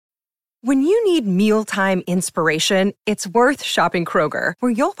When you need mealtime inspiration, it's worth shopping Kroger,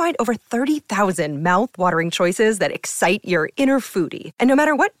 where you'll find over 30,000 mouth-watering choices that excite your inner foodie. And no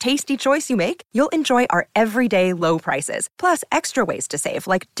matter what tasty choice you make, you'll enjoy our everyday low prices, plus extra ways to save,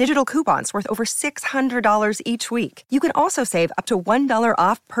 like digital coupons worth over $600 each week. You can also save up to $1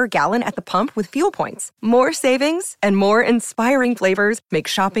 off per gallon at the pump with fuel points. More savings and more inspiring flavors make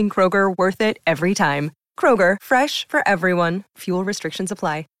shopping Kroger worth it every time. Kroger, fresh for everyone. Fuel restrictions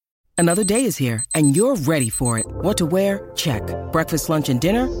apply. Another day is here, and you're ready for it. What to wear? Check. Breakfast, lunch, and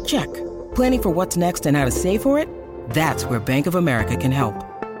dinner? Check. Planning for what's next and how to save for it? That's where Bank of America can help.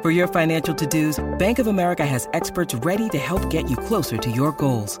 For your financial to-dos, Bank of America has experts ready to help get you closer to your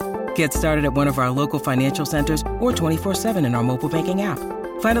goals. Get started at one of our local financial centers or 24/7 in our mobile banking app.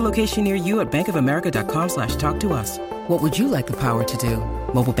 Find a location near you at bankofamerica.com/talktous. What would you like the power to do?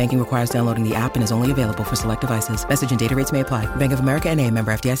 Mobile banking requires downloading the app and is only available for select devices. Message and data rates may apply. Bank of America N.A.,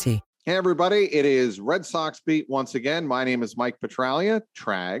 member FDIC. Hey, everybody. It is Red Sox Beat once again. My name is Mike Petraglia,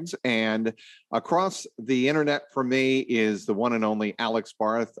 Trags, and across the internet for me is the one and only Alex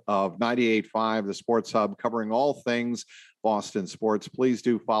Barth of 98.5, the Sports Hub, covering all things Boston sports. Please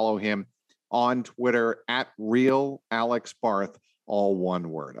do follow him on Twitter at @RealAlexBarth, all one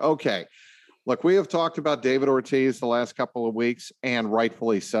word. Okay. Look, we have talked about David Ortiz the last couple of weeks, and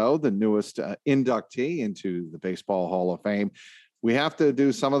rightfully so, the newest inductee into the Baseball Hall of Fame. We have to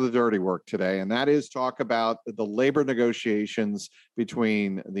do some of the dirty work today, and that is talk about the labor negotiations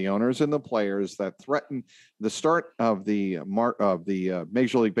between the owners and the players that threaten the start of the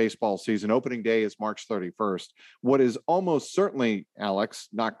Major League Baseball season. Opening day is March 31st. What is almost certainly, Alex,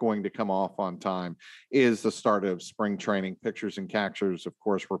 not going to come off on time is the start of spring training. Pictures and captures, of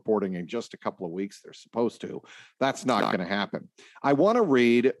course, reporting in just a couple of weeks. They're supposed to. That's not going to happen. I want to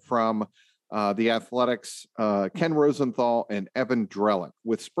read from the Athletics, Ken Rosenthal and Evan Drellick.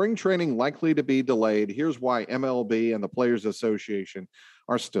 With spring training likely to be delayed, here's why MLB and the Players Association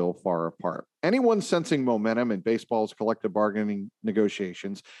are still far apart. Anyone sensing momentum in baseball's collective bargaining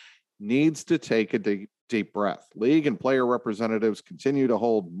negotiations needs to take a deep breath. League and player representatives continue to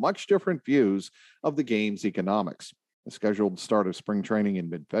hold much different views of the game's economics. The scheduled start of spring training in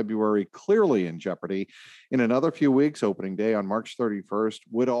mid-February clearly in jeopardy. In another few weeks, opening day on March 31st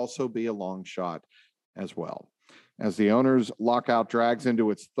would also be a long shot as well. As the owners' lockout drags into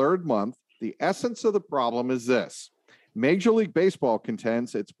its third month, the essence of the problem is this. Major League Baseball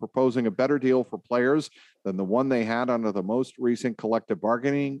contends it's proposing a better deal for players than the one they had under the most recent collective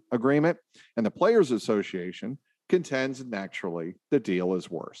bargaining agreement, and the Players Association contends naturally the deal is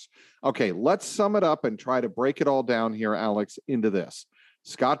worse. Okay, let's sum it up and try to break it all down here, Alex, into this.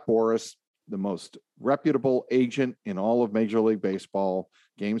 Scott Boras, the most reputable agent in all of Major League Baseball,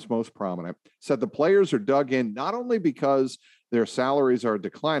 game's most prominent, said the players are dug in not only because their salaries are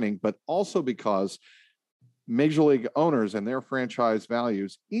declining, but also because Major League owners and their franchise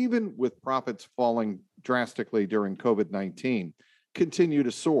values, even with profits falling drastically during COVID-19, continue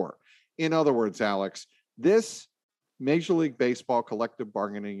to soar. In other words, Alex, this Major League Baseball collective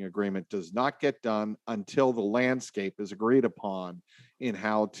bargaining agreement does not get done until the landscape is agreed upon in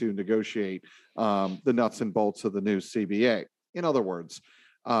how to negotiate the nuts and bolts of the new CBA. In other words,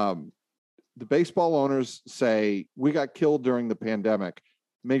 the baseball owners say, we got killed during the pandemic.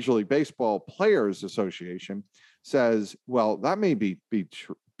 Major League Baseball Players Association says, well, that may be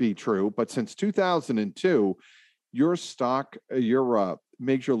true, but since 2002, your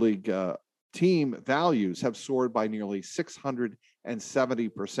Major League team values have soared by nearly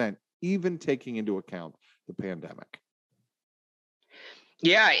 670%, even taking into account the pandemic.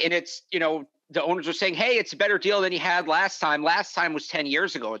 Yeah, and it's, the owners are saying, hey, it's a better deal than you had last time. Last time was 10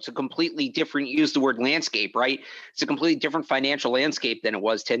 years ago. It's a completely different, use the word landscape, right? It's a completely different financial landscape than it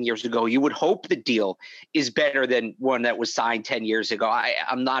was 10 years ago. You would hope the deal is better than one that was signed 10 years ago.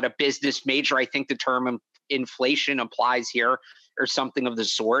 I'm not a business major. I think the term inflation applies here or something of the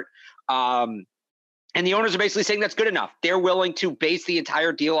sort. And the owners are basically saying that's good enough. They're willing to base the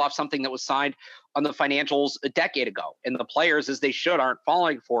entire deal off something that was signed on the financials a decade ago. And the players, as they should, aren't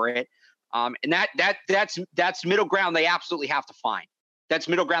falling for it. And that's middle ground they absolutely have to find. That's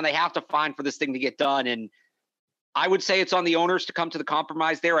middle ground they have to find for this thing to get done. And I would say it's on the owners to come to the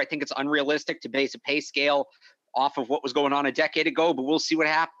compromise there. I think it's unrealistic to base a pay scale off of what was going on a decade ago, but we'll see what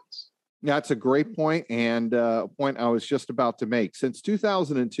happens. That's a great point, and a point I was just about to make. Since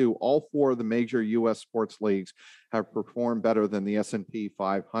 2002, all four of the major U.S. sports leagues have performed better than the S&P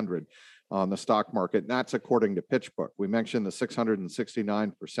 500 on the stock market. And that's according to PitchBook. We mentioned the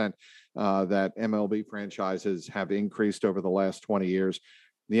 669% that MLB franchises have increased over the last 20 years.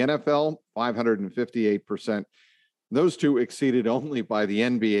 The NFL, 558%. Those two exceeded only by the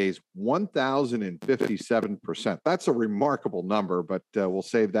NBA's 1,057%. That's a remarkable number, but we'll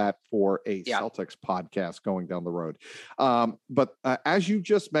save that for a Celtics podcast going down the road. But as you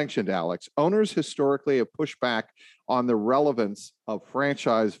just mentioned, Alex, owners historically have pushed back on the relevance of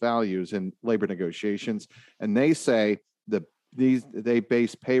franchise values in labor negotiations, and they say they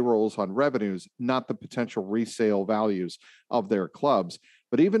base payrolls on revenues, not the potential resale values of their clubs.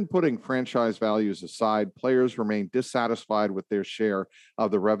 But even putting franchise values aside, players remain dissatisfied with their share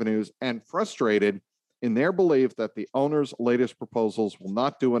of the revenues and frustrated in their belief that the owners' latest proposals will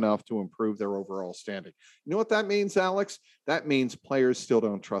not do enough to improve their overall standing. You know what that means, Alex? That means players still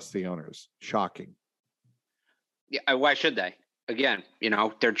don't trust the owners. Shocking. Yeah, why should they? Again,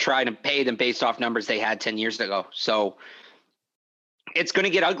 they're trying to pay them based off numbers they had 10 years ago. So it's going to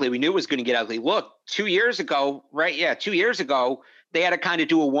get ugly. We knew it was going to get ugly. Look, 2 years ago, right? Yeah, 2 years ago, they had to kind of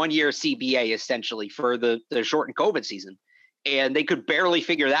do a 1 year CBA essentially for the shortened COVID season. And they could barely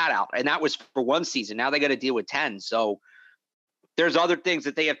figure that out. And that was for one season. Now they got to deal with 10. So there's other things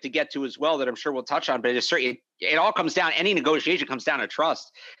that they have to get to as well that I'm sure we'll touch on. But it all comes down, any negotiation comes down to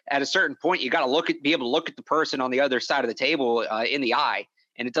trust. At a certain point, you got to be able to look at the person on the other side of the table in the eye.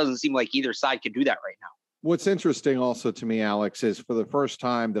 And it doesn't seem like either side can do that right now. What's interesting also to me, Alex, is for the first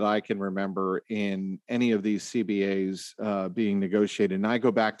time that I can remember in any of these CBAs being negotiated, and I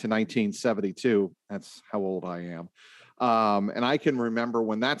go back to 1972, that's how old I am, and I can remember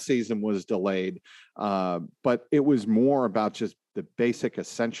when that season was delayed, but it was more about just the basic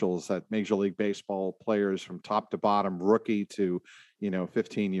essentials that Major League Baseball players from top to bottom, rookie to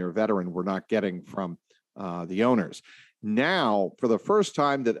 15-year veteran, were not getting from the owners. Now, for the first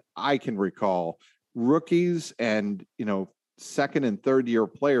time that I can recall, rookies and second and third year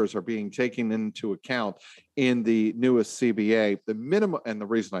players are being taken into account in the newest CBA. The minimum, and the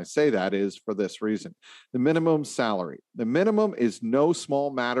reason I say that is for this reason: the minimum salary. The minimum is no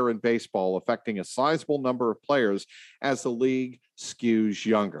small matter in baseball, affecting a sizable number of players as the league skews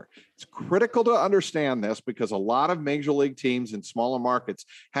younger. It's critical to understand this because a lot of major league teams in smaller markets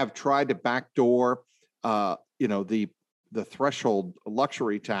have tried to backdoor the threshold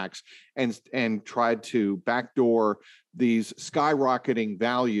luxury tax and tried to backdoor these skyrocketing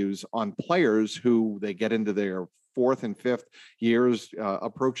values on players who they get into their fourth and fifth years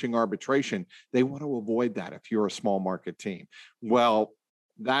approaching arbitration. They want to avoid that if you're a small market team. Well,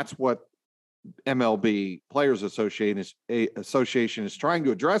 that's what MLB Players Association is trying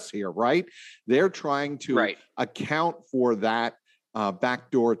to address here, right? They're trying to account for that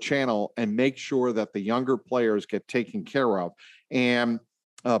backdoor channel and make sure that the younger players get taken care of. And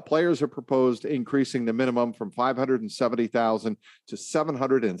players have proposed increasing the minimum from $570,000 to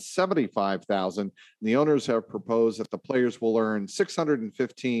 $775,000. The owners have proposed that the players will earn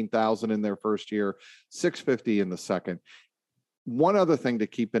 $615,000 in their first year, $650,000 in the second. One other thing to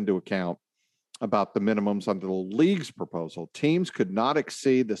keep into account about the minimums under the league's proposal: teams could not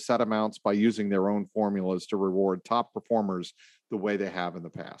exceed the set amounts by using their own formulas to reward top performers the way they have in the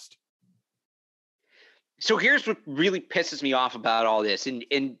past. So here's what really pisses me off about all this.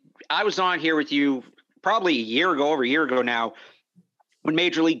 And I was on here with you probably over a year ago now, when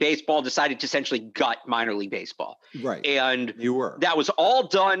Major League Baseball decided to essentially gut minor league baseball. Right. And you were. That was all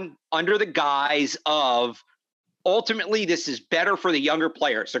done under the guise of, ultimately, this is better for the younger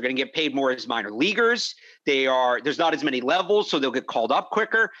players. They're going to get paid more as minor leaguers. There's not as many levels, so they'll get called up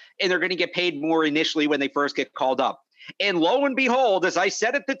quicker, and they're going to get paid more initially when they first get called up. And lo and behold, as I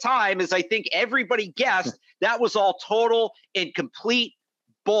said at the time, as I think everybody guessed, that was all total and complete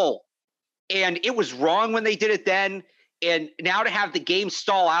bull. And it was wrong when they did it then. And now to have the game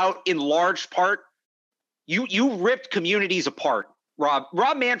stall out in large part, you ripped communities apart, Rob.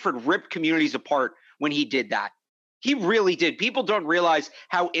 Rob Manfred ripped communities apart when he did that. He really did. People don't realize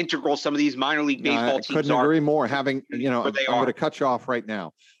how integral some of these minor league baseball teams are. I couldn't agree more. I'm going to cut you off right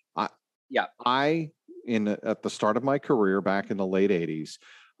now. At the start of my career back in the late 80s,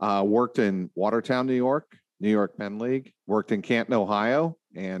 worked in Watertown, New York Penn League, worked in Canton, Ohio.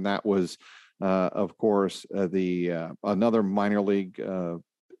 And that was, of course, another minor league,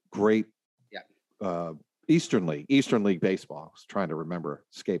 great Eastern League Baseball. I was trying to remember,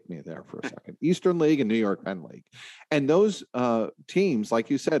 escaped me there for a second. Eastern League and New York Penn League. And those teams, like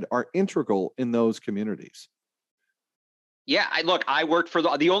you said, are integral in those communities. Yeah, I worked for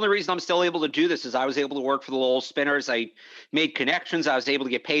the only reason I'm still able to do this is I was able to work for the Lowell Spinners. I made connections. I was able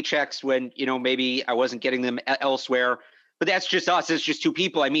to get paychecks when, maybe I wasn't getting them elsewhere. But that's just us. It's just two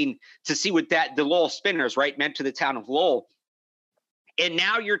people. I mean, to see what the Lowell Spinners, right, meant to the town of Lowell. And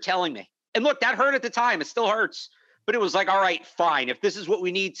now you're telling me, and look, that hurt at the time. It still hurts. But it was like, all right, fine. If this is what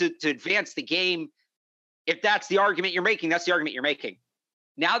we need to advance the game, If that's the argument you're making, that's the argument you're making.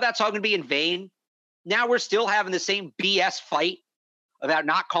 Now that's all going to be in vain. Now we're still having the same BS fight about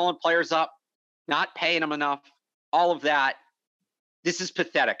not calling players up, not paying them enough, all of that. This is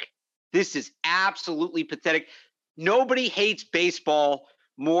pathetic. This is absolutely pathetic. Nobody hates baseball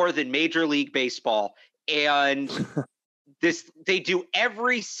more than Major League Baseball. And they do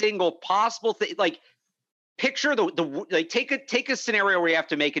every single possible thing. Like, picture take a scenario where you have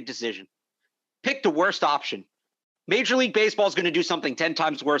to make a decision. Pick the worst option. Major League Baseball is going to do something 10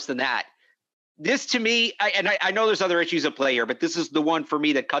 times worse than that. This, to me, I know there's other issues at play here, but this is the one for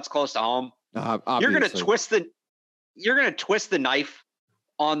me that cuts close to home. You're going to twist the knife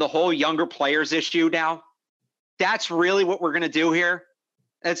on the whole younger players issue now. That's really what we're going to do here.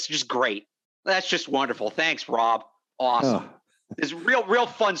 That's just great. That's just wonderful. Thanks, Rob. Awesome. It's real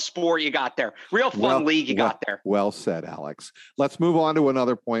fun sport you got there. Real fun league you got there. Well said, Alex. Let's move on to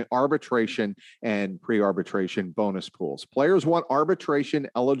another point: arbitration and pre-arbitration bonus pools. Players want arbitration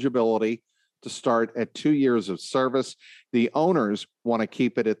eligibility to start at 2 years of service. The owners want to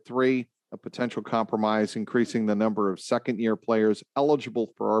keep it at 3. A potential compromise, increasing the number of second-year players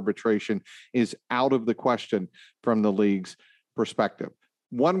eligible for arbitration, is out of the question from the league's perspective.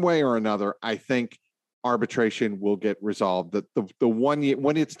 One way or another, I think arbitration will get resolved. The 1 year,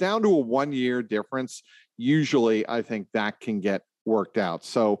 when it's down to a 1 year difference, usually I think that can get worked out.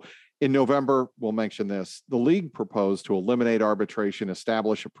 So in November, we'll mention this. The league proposed to eliminate arbitration,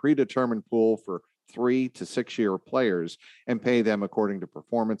 establish a predetermined pool for 3 to 6 year players, and pay them according to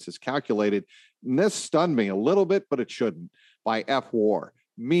performance as calculated. And this stunned me a little bit, but it shouldn't, by FWAR,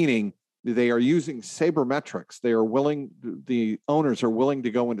 meaning they are using sabermetrics. The owners are willing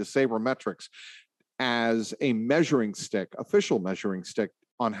to go into sabermetrics as a measuring stick, official measuring stick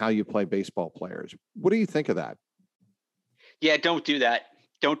on how you play baseball players. What do you think of that? Yeah, don't do that.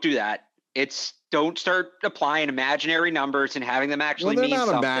 Don't do that. Don't start applying imaginary numbers and having them actually mean something.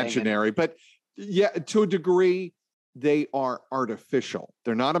 They're not imaginary, but yeah, to a degree, they are artificial.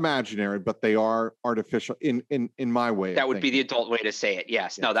 They're not imaginary, but they are artificial in my way. That would be the adult way to say it.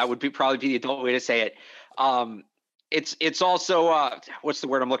 Yes. No, that would probably be the adult way to say it. It's also what's the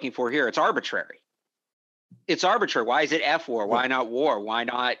word I'm looking for here? It's arbitrary. It's arbitrary. Why is it FWAR? Why not WAR? Why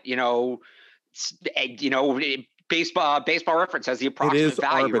not, baseball reference has the approximate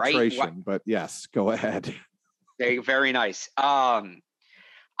value, right? It is arbitration, but yes, go ahead. Very nice.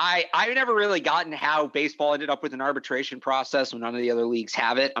 I've never really gotten how baseball ended up with an arbitration process when none of the other leagues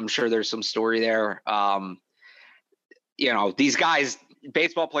have it. I'm sure there's some story there. These guys,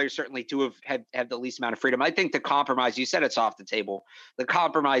 baseball players certainly do have the least amount of freedom. I think the compromise, you said it's off the table. The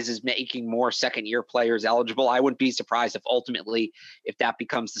compromise is making more second-year players eligible. I wouldn't be surprised if ultimately, if that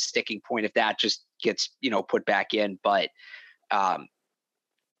becomes the sticking point, if that just gets, put back in. But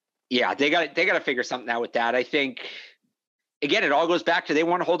they got to figure something out with that. I think, again, it all goes back to they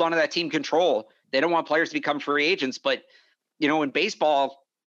want to hold on to that team control. They don't want players to become free agents. But, in baseball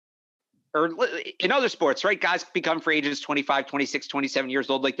or in other sports, right, guys become free agents 25, 26, 27 years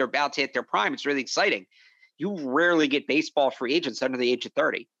old, like they're about to hit their prime. It's really exciting. You rarely get baseball free agents under the age of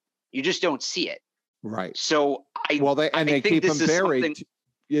 30. You just don't see it. Right. So they keep them buried.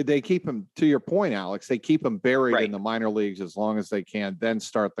 They keep them, to your point, Alex, they keep them buried in the minor leagues as long as they can, then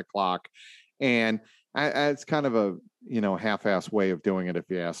start the clock. And it's kind of a, half-ass way of doing it, if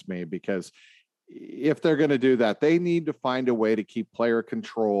you ask me, because if they're going to do that, they need to find a way to keep player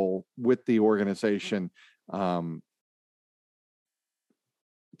control with the organization.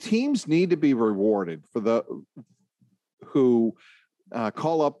 Teams need to be rewarded for who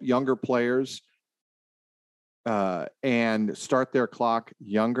call up younger players and start their clock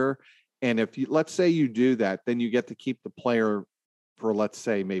younger. And if let's say you do that, then you get to keep the player for, let's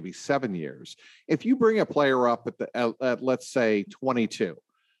say, maybe 7 years. If you bring a player up at let's say 22,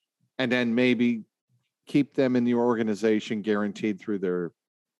 and then maybe keep them in the organization guaranteed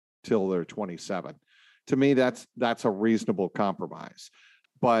till they're 27. To me, that's a reasonable compromise.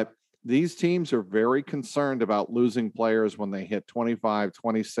 But these teams are very concerned about losing players when they hit 25,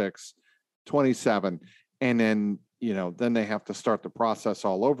 26, 27, and then they have to start the process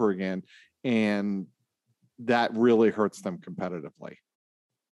all over again, and that really hurts them competitively.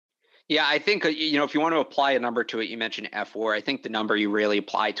 Yeah, I think, if you want to apply a number to it, you mentioned FWAR. I think the number you really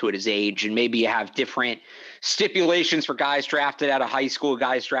apply to it is age, and maybe you have different stipulations for guys drafted out of high school,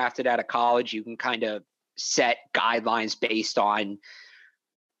 guys drafted out of college. You can kind of set guidelines based on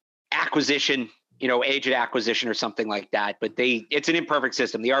acquisition, age at acquisition or something like that. But it's an imperfect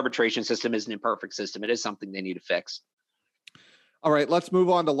system. The arbitration system is an imperfect system. It is something they need to fix. All right, let's move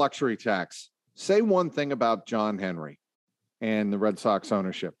on to luxury tax. Say one thing about John Henry. and the Red Sox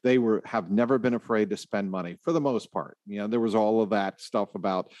ownership. They have never been afraid to spend money for the most part. There was all of that stuff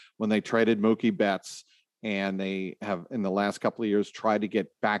about when they traded Mookie Betts, and they have in the last couple of years tried to get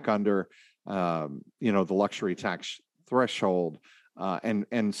back under, the luxury tax threshold.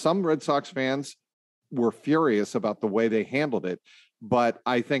 And some Red Sox fans were furious about the way they handled it. But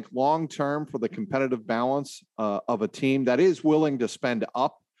I think long-term, for the competitive balance of a team that is willing to spend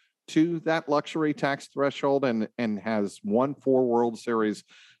up to that luxury tax threshold and has won 4 World Series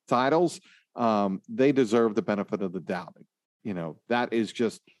titles, they deserve the benefit of the doubt. That is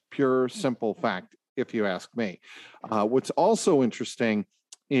just pure, simple fact, if you ask me. What's also interesting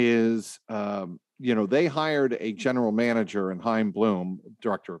is, they hired a general manager in Chaim Bloom,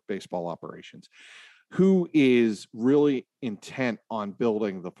 director of baseball operations, who is really intent on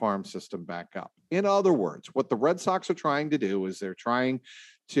building the farm system back up. In other words, what the Red Sox are trying to do is they're trying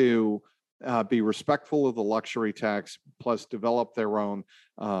to be respectful of the luxury tax, plus develop their own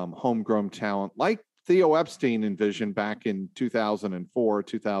homegrown talent, like Theo Epstein envisioned back in 2004,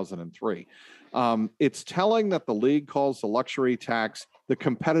 2003. It's telling that the league calls the luxury tax the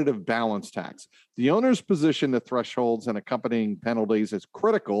competitive balance tax. The owner's position, the thresholds and accompanying penalties is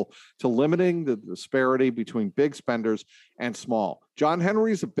critical to limiting the disparity between big spenders and small. John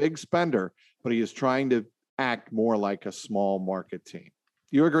Henry's a big spender, but he is trying to act more like a small market team.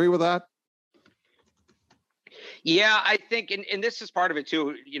 You agree with that? Yeah, I think, and this is part of it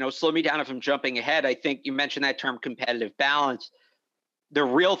too, slow me down if I'm jumping ahead. I think you mentioned that term competitive balance. The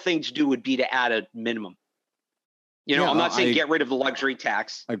real thing to do would be to add a minimum. I'm not saying get rid of the luxury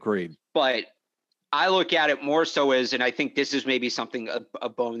tax. Agreed. But I look at it more so as, and I think this is maybe something a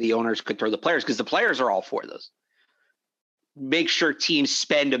bone the owners could throw the players, because the players are all for this. Make sure teams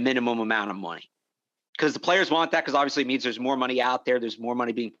spend a minimum amount of money, because the players want that, because obviously it means there's more money out there. There's more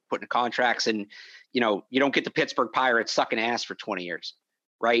money being put into contracts, and you don't get the Pittsburgh Pirates sucking ass for 20 years,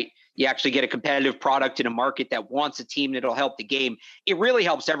 right? You actually get a competitive product in a market that wants a team that'll help the game. It really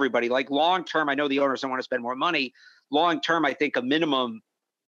helps everybody. Like long term, I know the owners don't want to spend more money. Long term, I think a minimum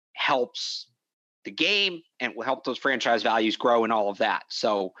helps the game and will help those franchise values grow and all of that.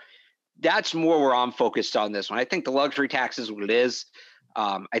 So that's more where I'm focused on this one. I think the luxury tax is what it is.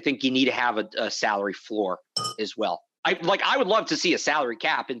 I think you need to have a salary floor as well. I would love to see a salary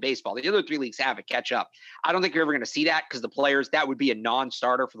cap in baseball. The other 3 leagues have it, catch up. I don't think you're ever going to see that, because the players, that would be a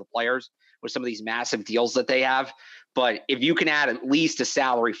non-starter for the players with some of these massive deals that they have. But if you can add at least a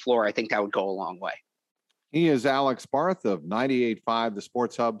salary floor, I think that would go a long way. He is Alex Barth of 98.5 The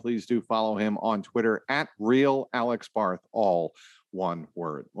Sports Hub. Please do follow him on Twitter at @RealAlexBarth, all one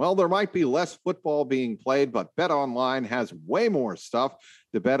word. Well, there might be less football being played, but BetOnline has way more stuff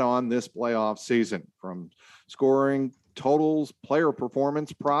to bet on this playoff season, from scoring totals, player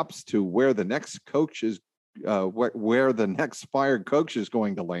performance props, to where the next coach is where the next fired coach is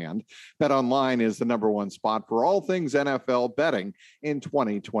going to land. BetOnline is the #1 spot for all things NFL betting in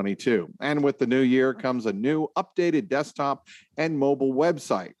 2022. And with the new year comes a new updated desktop and mobile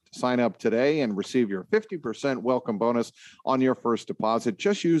website. Sign up today and receive your 50% welcome bonus on your first deposit.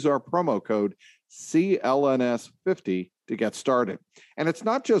 Just use our promo code CLNS50 to get started. And it's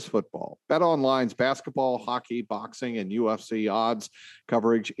not just football. BetOnline's basketball, hockey, boxing, and UFC odds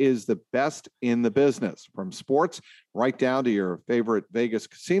coverage is the best in the business. From sports right down to your favorite Vegas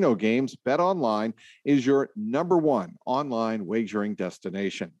casino games, BetOnline is your #1 online wagering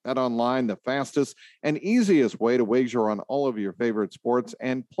destination. BetOnline, the fastest and easiest way to wager on all of your favorite sports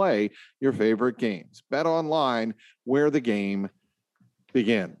and play your favorite games. BetOnline, where the game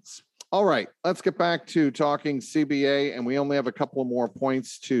begins. All right, let's get back to talking CBA, and we only have a couple more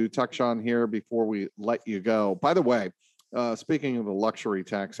points to touch on here before we let you go. By the way, speaking of the luxury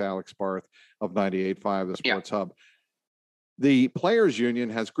tax, Alex Barth of 98.5 The Sports Hub, the Players Union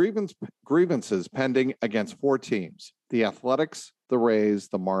has grievances pending against 4 teams: the Athletics, the Rays,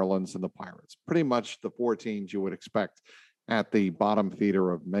 the Marlins, and the Pirates. Pretty much the 4 teams you would expect at the bottom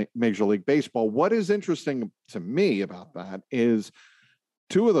feeder of Major League Baseball. What is interesting to me about that is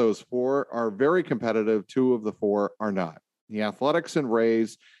 2 of those 4 are very competitive. 2 of the 4 are not. The Athletics and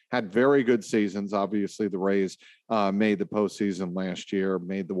Rays had very good seasons. Obviously, the Rays made the postseason last year,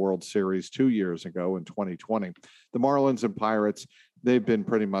 made the World Series 2 years ago in 2020. The Marlins and Pirates, they've been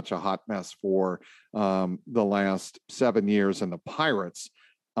pretty much a hot mess for the last 7 years. And the Pirates,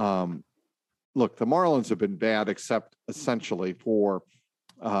 look, the Marlins have been bad, except essentially for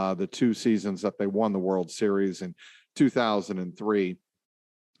the 2 seasons that they won the World Series in 2003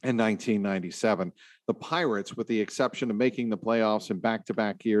 and 1997. The Pirates, with the exception of making the playoffs in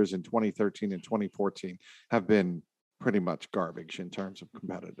back-to-back years in 2013 and 2014, have been pretty much garbage in terms of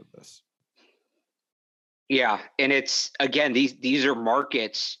competitiveness. Yeah, and it's again these are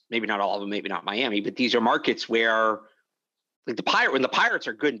markets, maybe not all of them, maybe not Miami, but these are markets where like when the Pirates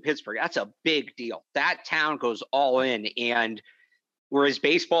are good in Pittsburgh, that's a big deal. That town goes all in, and whereas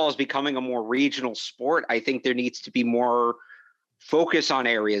baseball is becoming a more regional sport, I think there needs to be more focus on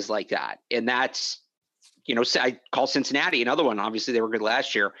areas like that. And that's, I call Cincinnati another one. Obviously, they were good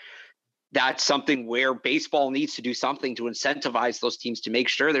last year. That's something where baseball needs to do something to incentivize those teams to make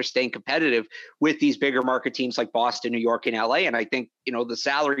sure they're staying competitive with these bigger market teams like Boston, New York, and LA. And I think, the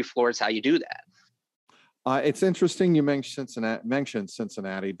salary floor is how you do that. It's interesting you mentioned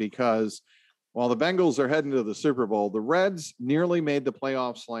Cincinnati because while the Bengals are heading to the Super Bowl, the Reds nearly made the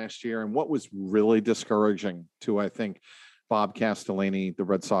playoffs last year. And what was really discouraging to, I think, Bob Castellini, the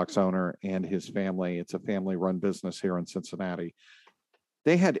Red Sox owner, and his family, it's a family-run business here in Cincinnati.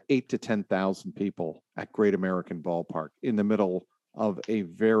 They had 8,000 to 10,000 people at Great American Ballpark in the middle of a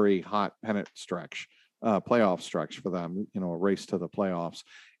very hot pennant stretch, playoff stretch for them, a race to the playoffs.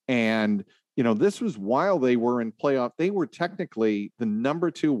 And, this was while they were in playoff. They were technically the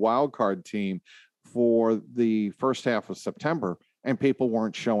number 2 wild card team for the first half of September, and people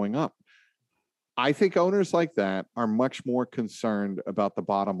weren't showing up. I think owners like that are much more concerned about the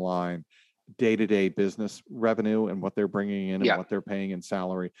bottom line, day-to-day business revenue and what they're bringing in and what they're paying in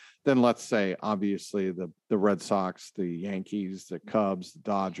salary than, let's say, obviously the Red Sox, the Yankees, the Cubs, the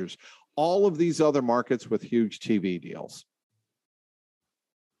Dodgers, all of these other markets with huge TV deals.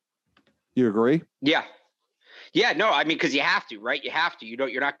 You agree? Yeah. Yeah, no, I mean, because you have to, right? You have to.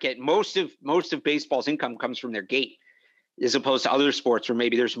 You're not getting most of baseball's income comes from their gate, as opposed to other sports where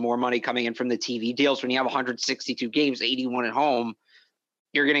maybe there's more money coming in from the TV deals. When you have 162 games, 81 at home,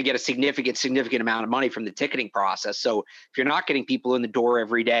 you're going to get a significant amount of money from the ticketing process. So if you're not getting people in the door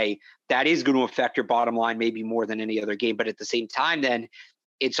every day, that is going to affect your bottom line maybe more than any other game. But at the same time, then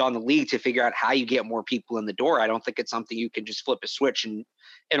it's on the league to figure out how you get more people in the door. I don't think it's something you can just flip a switch and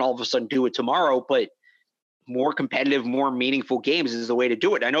all of a sudden do it tomorrow, but more competitive, more meaningful games is the way to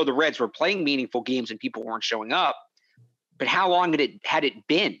do it. I know the Reds were playing meaningful games and people weren't showing up, but how long had it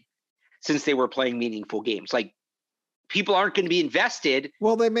been since they were playing meaningful games? Like, people aren't going to be invested.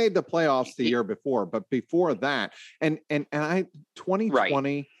 Well, they made the playoffs the year before, but before that, and 2020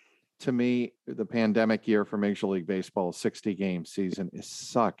 right. To me, the pandemic year for Major League Baseball, 60-game season is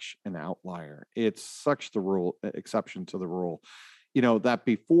such an outlier. It's such the exception to the rule. That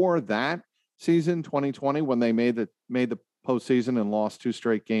before that season, 2020, when they made the postseason and lost 2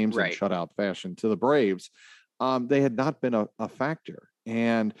 straight games in shutout fashion to the Braves, they had not been a factor.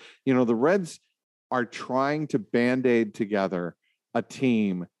 And the Reds are trying to band-aid together a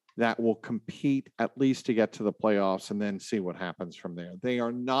team that will compete at least to get to the playoffs and then see what happens from there. They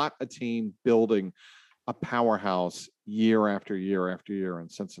are not a team building a powerhouse year after year after year in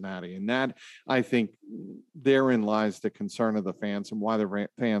Cincinnati. And that, I think, therein lies the concern of the fans and why the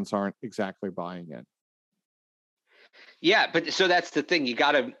fans aren't exactly buying it. Yeah, but so that's the thing. You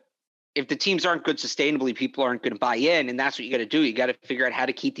got to, if the teams aren't good sustainably, people aren't going to buy in, and that's what you got to do. You got to figure out how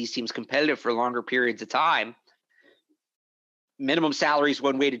to keep these teams competitive for longer periods of time. Minimum salary is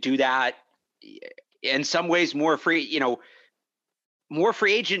one way to do that. In some ways, more free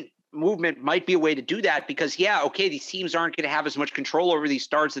agent movement might be a way to do that because, these teams aren't going to have as much control over these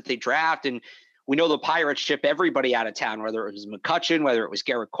stars that they draft. And we know the Pirates ship everybody out of town, whether it was McCutchen, whether it was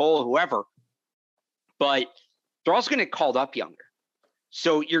Garrett Cole, whoever. But they're also going to get called up younger.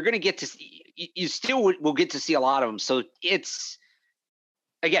 So you're going to get to see, you still will get to see a lot of them. So it's,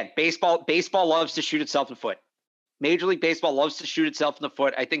 again, baseball loves to shoot itself in the foot. Major League Baseball loves to shoot itself in the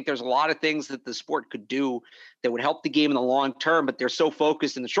foot. I think there's a lot of things that the sport could do that would help the game in the long term, but they're so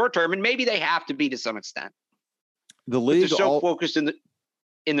focused in the short term, and maybe they have to be to some extent. The league they're so focused in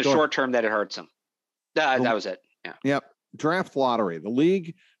the short term that it hurts them. That was it. Yeah. Yep. Draft lottery. The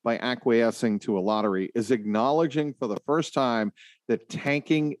league, by acquiescing to a lottery, is acknowledging for the first time that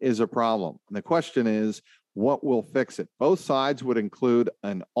tanking is a problem. And the question is, what will fix it? Both sides would include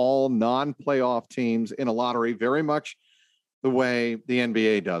an all non-playoff teams in a lottery, very much the way the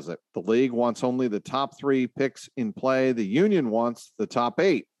NBA does it. The league wants only the top 3 picks in play. The union wants the top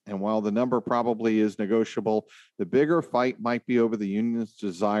 8. And while the number probably is negotiable, the bigger fight might be over the union's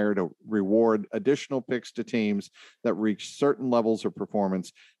desire to reward additional picks to teams that reach certain levels of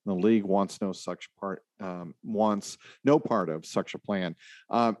performance. And the league wants no part of such a plan.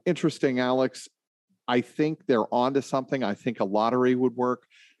 Interesting, Alex. I think they're onto something. I think a lottery would work.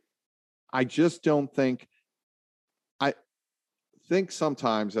 I just don't think. I think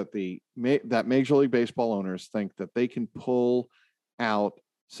sometimes that that Major League Baseball owners think that they can pull out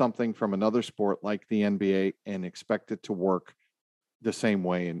something from another sport like the NBA and expect it to work the same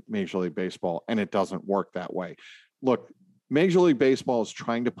way in Major League Baseball, and it doesn't work that way. Look, Major League Baseball is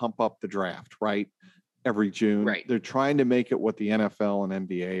trying to pump up the draft, right? Every June. Right. They're trying to make it what the NFL and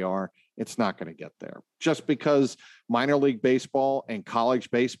NBA are. It's not going to get there just because minor league baseball and college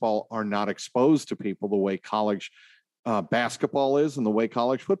baseball are not exposed to people the way college basketball is and the way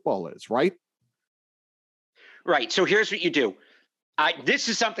college football is, right? Right. So here's what you do. This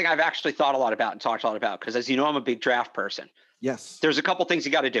is something I've actually thought a lot about and talked a lot about because, as you know, I'm a big draft person. Yes. There's a couple things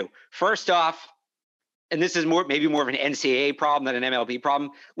you got to do. First off, and this is maybe more of an NCAA problem than an MLB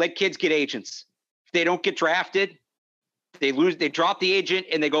problem, let kids get agents. If they don't get drafted, they drop the agent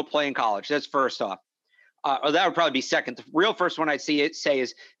and they go play in college. That's first off. Or that would probably be second. The real first one I'd say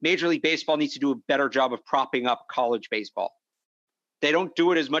is Major League Baseball needs to do a better job of propping up college baseball. They don't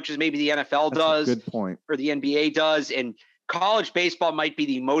do it as much as maybe the NFL does. Good point. Or the NBA does. And college baseball might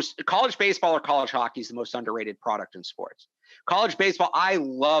be college baseball or college hockey is the most underrated product in sports. College baseball, I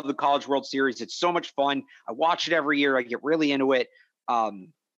love the College World Series. It's so much fun. I watch it every year. I get really into it.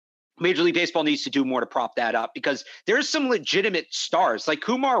 Major League Baseball needs to do more to prop that up because there's some legitimate stars. Like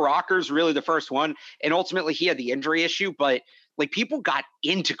Kumar Rocker's really the first one, and ultimately he had the injury issue, but like people got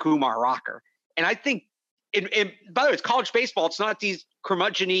into Kumar Rocker. And I think, and by the way, it's college baseball. It's not these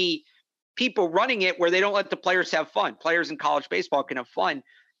curmudgeon-y people running it where they don't let the players have fun. Players in college baseball can have fun.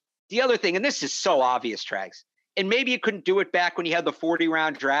 The other thing, and this is so obvious, Trags, and maybe you couldn't do it back when you had the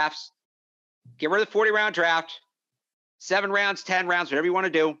 40-round drafts. Get rid of the 40-round draft, 7 rounds, 10 rounds, whatever you want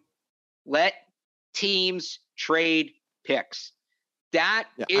to do. Let teams trade picks. That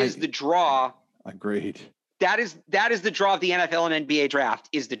is the draw. Agreed. That is the draw of the NFL and NBA draft,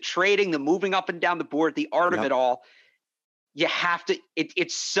 is the trading, the moving up and down the board, the art of it all. You have to,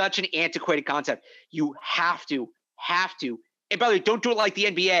 it's such an antiquated concept. You have to. And by the way, don't do it like the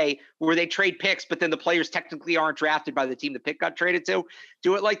NBA where they trade picks, but then the players technically aren't drafted by the team the pick got traded to.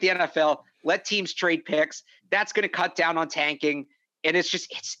 Do it like the NFL. Let teams trade picks. That's going to cut down on tanking. And it's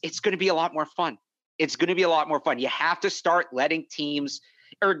just, it's going to be a lot more fun. It's going to be a lot more fun. You have to start letting teams,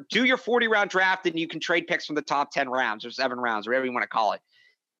 or do your 40-round draft and you can trade picks from the top 10 rounds or 7 rounds, or whatever you want to call it.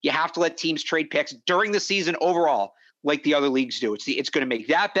 You have to let teams trade picks during the season overall, like the other leagues do. It's going to make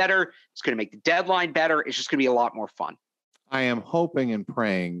that better. It's going to make the deadline better. It's just going to be a lot more fun. I am hoping and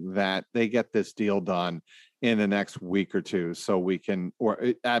praying that they get this deal done in the next week or two so we can,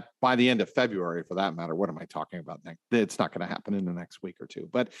 by the end of February for that matter. What am I talking about next? It's not going to happen in the next week or two,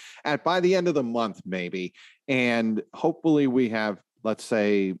 but by the end of the month, maybe. And hopefully we have, let's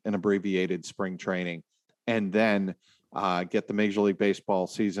say, an abbreviated spring training and then get the Major League Baseball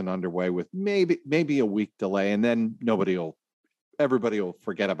season underway with maybe a week delay. And then everybody will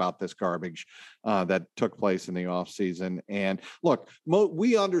forget about this garbage that took place in the offseason. And look,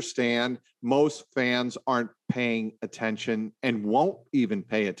 we understand most fans aren't paying attention and won't even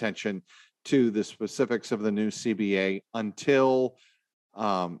pay attention to the specifics of the new CBA until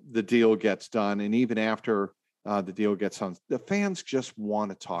the deal gets done. And even after the deal gets done, the fans just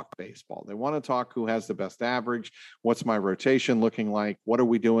want to talk baseball. They want to talk who has the best average. What's my rotation looking like? What are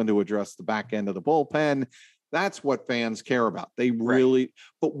we doing to address the back end of the bullpen? That's what fans care about. They really,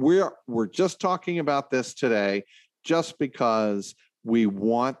 but we're just talking about this today just because we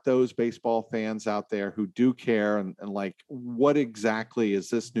want those baseball fans out there who do care and like, what exactly is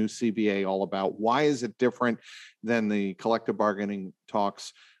this new CBA all about? Why is it different than the collective bargaining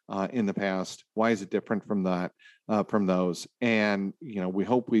talks in the past? Why is it different from that, from those? And, we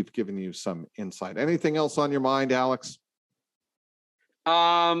hope we've given you some insight. Anything else on your mind, Alex?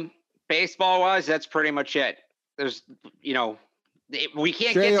 Baseball wise, that's pretty much it. There's, we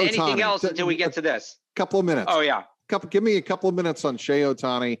can't Shohei get to anything Ohtani else until we get to this. Couple of minutes. Oh yeah. Give me a couple of minutes on Shohei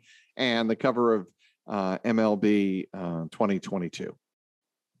Ohtani and the cover of MLB 2022.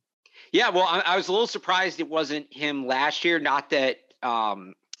 Yeah, well, I was a little surprised it wasn't him last year. Not that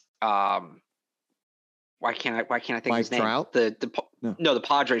why can't I think Mike his name? Trout? The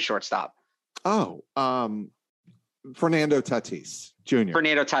Padres shortstop. Oh, Fernando Tatis Jr.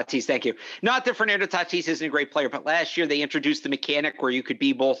 Fernando Tatis, thank you. Not that Fernando Tatis isn't a great player, but last year they introduced the mechanic where you could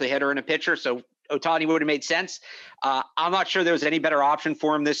be both a hitter and a pitcher, so Ohtani would have made sense. I'm not sure there was any better option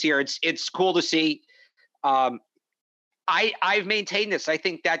for him this year. It's cool to see. I've maintained this. I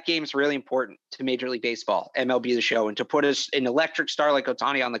think that game's really important to Major League Baseball, MLB The Show, and to put an electric star like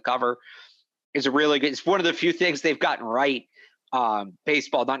Ohtani on the cover is a really good. It's one of the few things they've gotten right.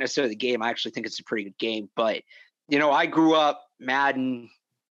 Baseball, not necessarily the game. I actually think it's a pretty good game, but I grew up Madden,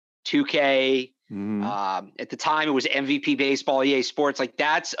 2K. At the time, it was MVP Baseball, EA Sports. Like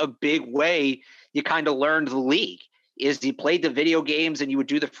that's a big way you kind of learned the league. Is you played the video games and you would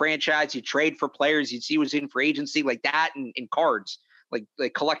do the franchise, you trade for players, you'd see who's in for agency like that and cards.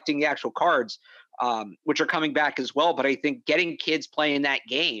 like collecting the actual cards, which are coming back as well. But I think getting kids playing that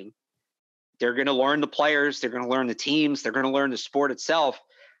game, they're going to learn the players, they're going to learn the teams, they're going to learn the sport itself.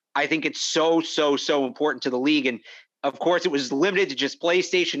 I think it's so important to the league. And of course, it was limited to just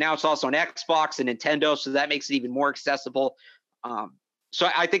PlayStation. Now it's also on Xbox and Nintendo, so that makes it even more accessible. So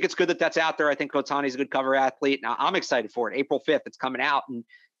I think it's good that that's out there. I think Ohtani's a good cover athlete. Now I'm excited for it. April 5th, it's coming out, and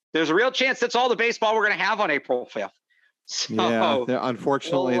there's a real chance that's all the baseball we're going to have on April 5th. So yeah,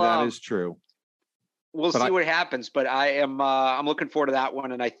 unfortunately, that is true. We'll see what happens, but I'm looking forward to that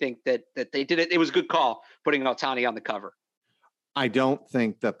one, and I think that they did it. It was a good call putting Ohtani on the cover. I don't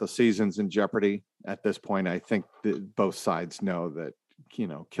think that the season's in jeopardy at this point. I think that both sides know that,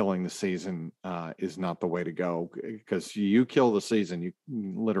 killing the season is not the way to go, because you kill the season, you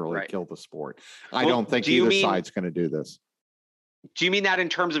literally kill the sport. I don't think either side's going to do this. Do you mean that in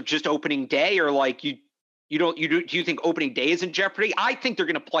terms of just opening day, or like do you think opening day is in jeopardy? I think they're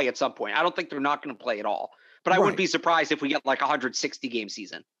going to play at some point. I don't think they're not going to play at all, but I wouldn't be surprised if we get like a 160 game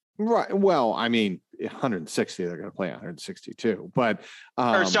season. Right. Well, I mean, 160, they're going to play 162, but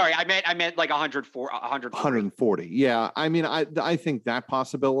or sorry, I meant like 140. Yeah. I mean, I think that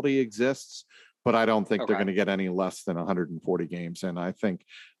possibility exists, but I don't think they're going to get any less than 140 games. And I think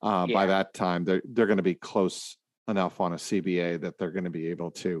by that time they're going to be close enough on a CBA that they're going to be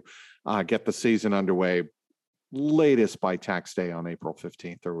able to get the season underway latest by tax day on April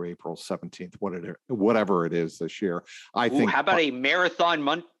 15th or April 17th, whatever it is this year. I think. How about a marathon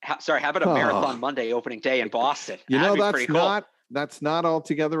marathon Monday opening day in Boston? That's not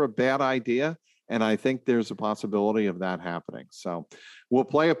altogether a bad idea. And I think there's a possibility of that happening. So we'll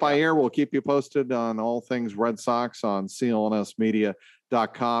play it by ear. We'll keep you posted on all things Red Sox on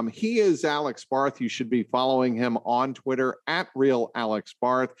CLNSmedia.com. He is Alex Barth. You should be following him on Twitter at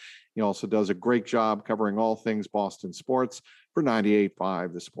 @RealAlexBarth. He also does a great job covering all things Boston sports for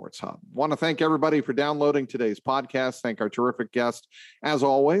 98.5 The Sports Hub. Want to thank everybody for downloading today's podcast. Thank our terrific guest, as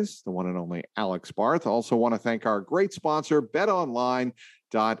always, the one and only Alex Barth. Also want to thank our great sponsor, BetOnline.ag.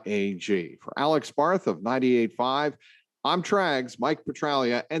 For Alex Barth of 98.5, I'm Trags, Mike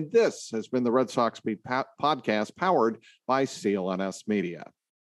Petraglia, and this has been the Red Sox Beat podcast powered by CLNS Media.